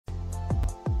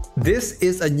This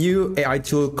is a new AI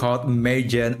tool called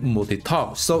MeiGen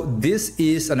MultiTalk. So this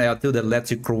is an AI tool that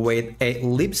lets you create a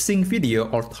lip sync video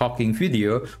or talking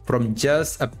video from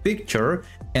just a picture,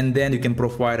 and then you can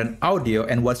provide an audio.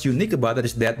 And what's unique about it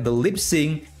is that the lip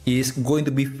sync is going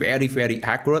to be very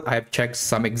accurate. I have checked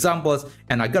some examples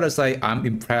and I gotta say I'm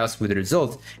impressed with the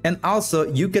results. And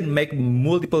also you can make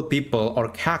multiple people or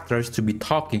characters to be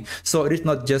talking, so it is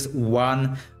not just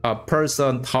one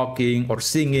person talking or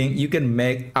singing. You can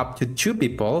make up to 2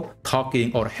 people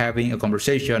talking or having a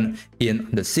conversation in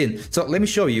the scene. So let me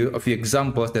show you a few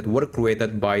examples that were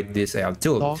created by this AI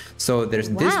tool. So there's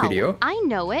this video. I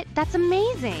know it. That's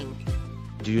amazing.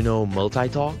 Do you know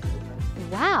MultiTalk?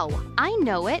 Wow, I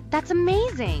know it. That's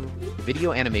amazing.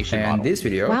 Video animation And model. this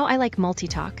video. Wow, I like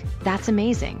MultiTalk. That's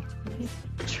amazing.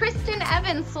 Tristan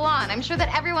Evans Salon. I'm sure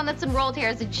that everyone that's enrolled here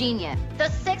is a genius. The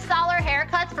 $6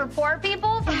 haircuts for poor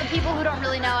people from the people who don't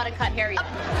really know how to cut hair yet.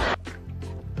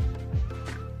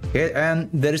 Okay, and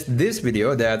there's this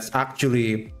video that's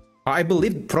actually, I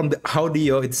believe from the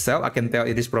audio itself, I can tell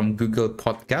it is from Google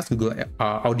Podcast, Google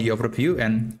Audio Review,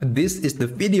 and this is the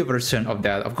video version of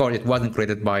that. Of course, it wasn't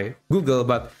created by Google,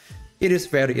 but it is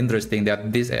very interesting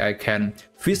that this AI can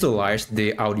visualize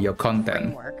the audio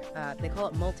content. Framework. They call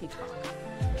it MultiTalk.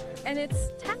 And it's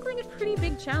tackling a pretty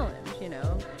big challenge, you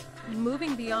know,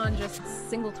 moving beyond just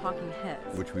single talking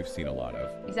heads. Which we've seen a lot of.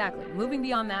 Exactly. Moving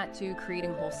beyond that to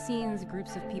creating whole scenes,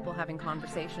 groups of people having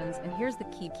conversations. And here's the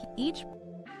key. Each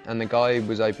and the guy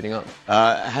was opening up.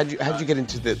 How'd you get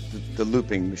into the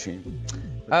looping machine?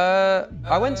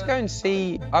 I went to go and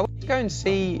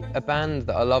see a band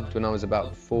that I loved when I was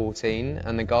about 14,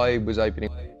 and the guy was opening.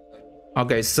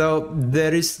 Okay, so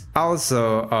there is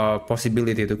also a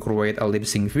possibility to create a lip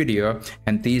sync video,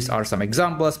 and these are some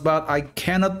examples, but I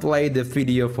cannot play the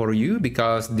video for you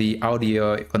because the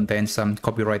audio contains some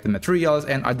copyrighted materials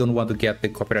and I don't want to get the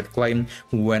copyright claim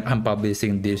when I'm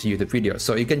publishing this YouTube video.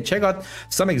 So you can check out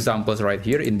some examples right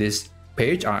here in this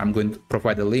page. I'm going to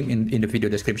provide the link in the video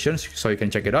description so you can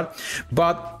check it out.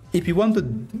 But if you want to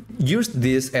use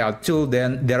this AI tool,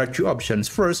 then there are 2 options.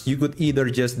 First, you could either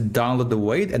just download the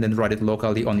weight and then run it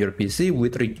locally on your PC,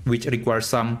 which requires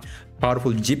some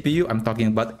powerful GPU. I'm talking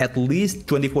about at least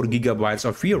 24 gigabytes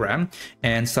of VRAM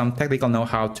and some technical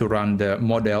know-how to run the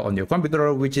model on your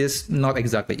computer, which is not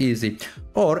exactly easy.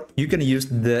 Or you can use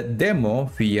the demo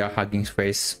via Hugging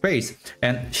Face space.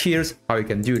 And here's how you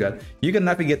can do that. You can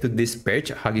navigate to this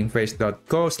page,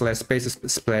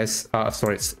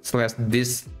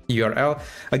 huggingface.co/this URL.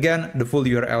 Again, the full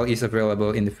URL is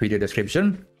available in the video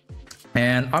description.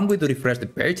 And I'm going to refresh the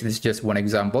page. This is just one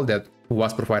example that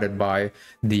was provided by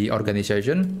the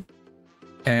organization.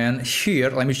 And here,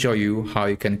 let me show you how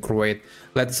you can create,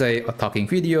 let's say, a talking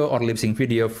video or lip sync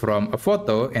video from a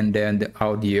photo and then the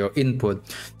audio input.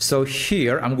 So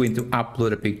here, I'm going to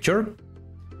upload a picture.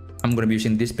 I'm going to be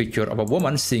using this picture of a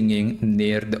woman singing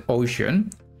near the ocean.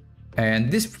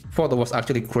 And this photo was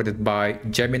actually created by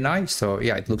Gemini, so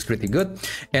yeah, it looks pretty good.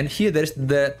 And here there's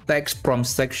the text prompt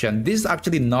section. This is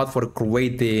actually not for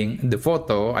creating the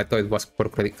photo. I thought it was for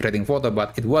creating photo,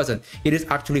 but it wasn't. It is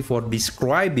actually for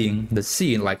describing the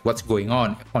scene, like what's going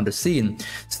on the scene.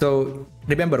 So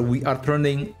remember, we are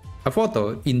turning a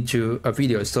photo into a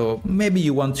video, so maybe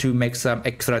you want to make some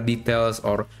extra details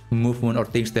or movement or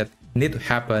things that need to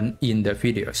happen in the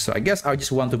video. So I guess I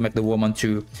just want to make the woman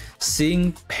to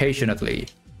sing passionately.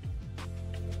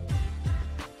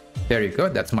 There you go,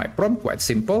 that's my prompt, quite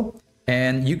simple.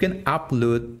 And you can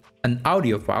upload an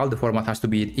audio file. The format has to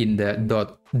be in the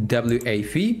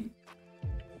 .wav.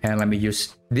 And let me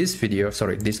use this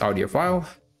audio file.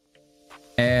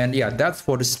 And yeah, that's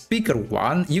for the speaker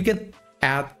one. You can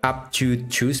add up to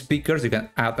 2 speakers. You can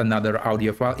add another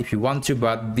audio file if you want to,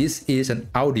 but this is an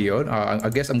audio. I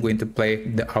guess I'm going to play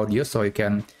the audio so you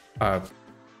can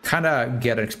kind of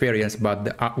get an experience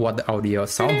about what the audio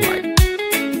sounds like.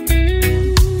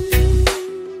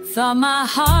 Thought my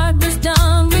heart was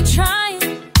done with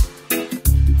trying.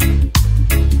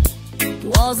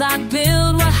 Walls I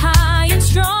built were high and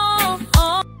strong.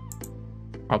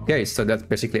 Okay, so that's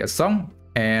basically a song.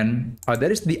 And there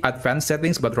is the advanced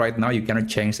settings, but right now you cannot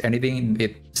change anything.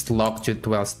 It's locked to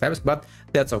 12 steps, but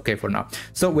that's okay for now.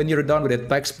 So when you're done with the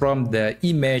text prompt, the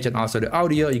image, and also the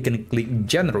audio, you can click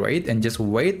generate and just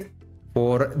wait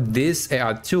for this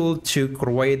AI tool to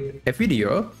create a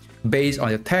video based on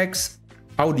the text,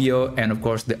 audio, and of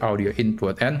course the audio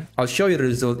input. And I'll show you the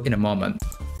result in a moment.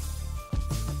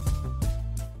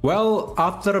 Well,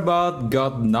 after about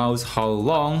God knows how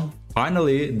long,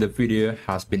 finally the video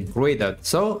has been created.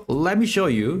 So let me show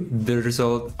you the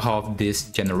result of this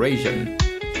generation.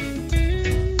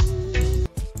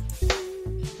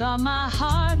 thought my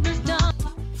heart was done.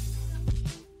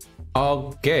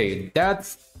 Okay,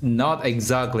 that's not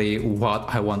exactly what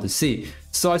I want to see.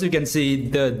 So as you can see,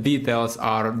 the details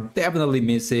are definitely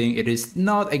missing. It is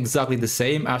not exactly the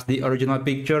same as the original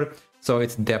picture, so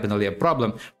it's definitely a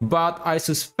problem. But I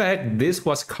suspect this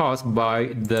was caused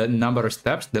by the number of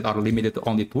steps that are limited to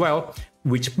only 12,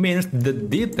 which means the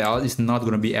detail is not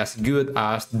going to be as good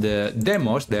as the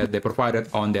demos that they provided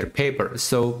on their paper.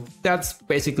 So that's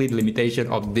basically the limitation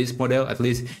of this model, at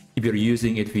least if you're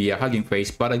using it via Hugging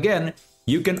Face. But again,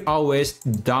 you can always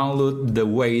download the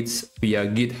weights via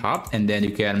GitHub, and then you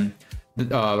can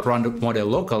run the model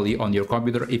locally on your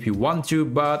computer if you want to.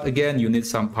 But again, you need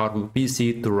some powerful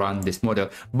PC to run this model.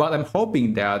 But I'm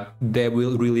hoping that they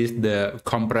will release the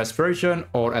compressed version,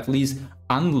 or at least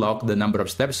unlock the number of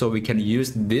steps so we can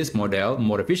use this model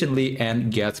more efficiently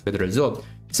and get better result.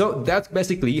 So that's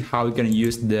basically how you can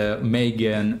use the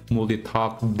MeiGen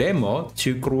MultiTalk demo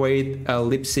to create a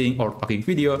lip sync or talking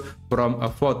video from a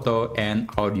photo and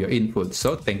audio input.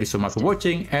 So thank you so much for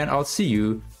watching, and I'll see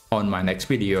you on my next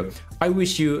video. I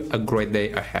wish you a great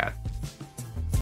day ahead.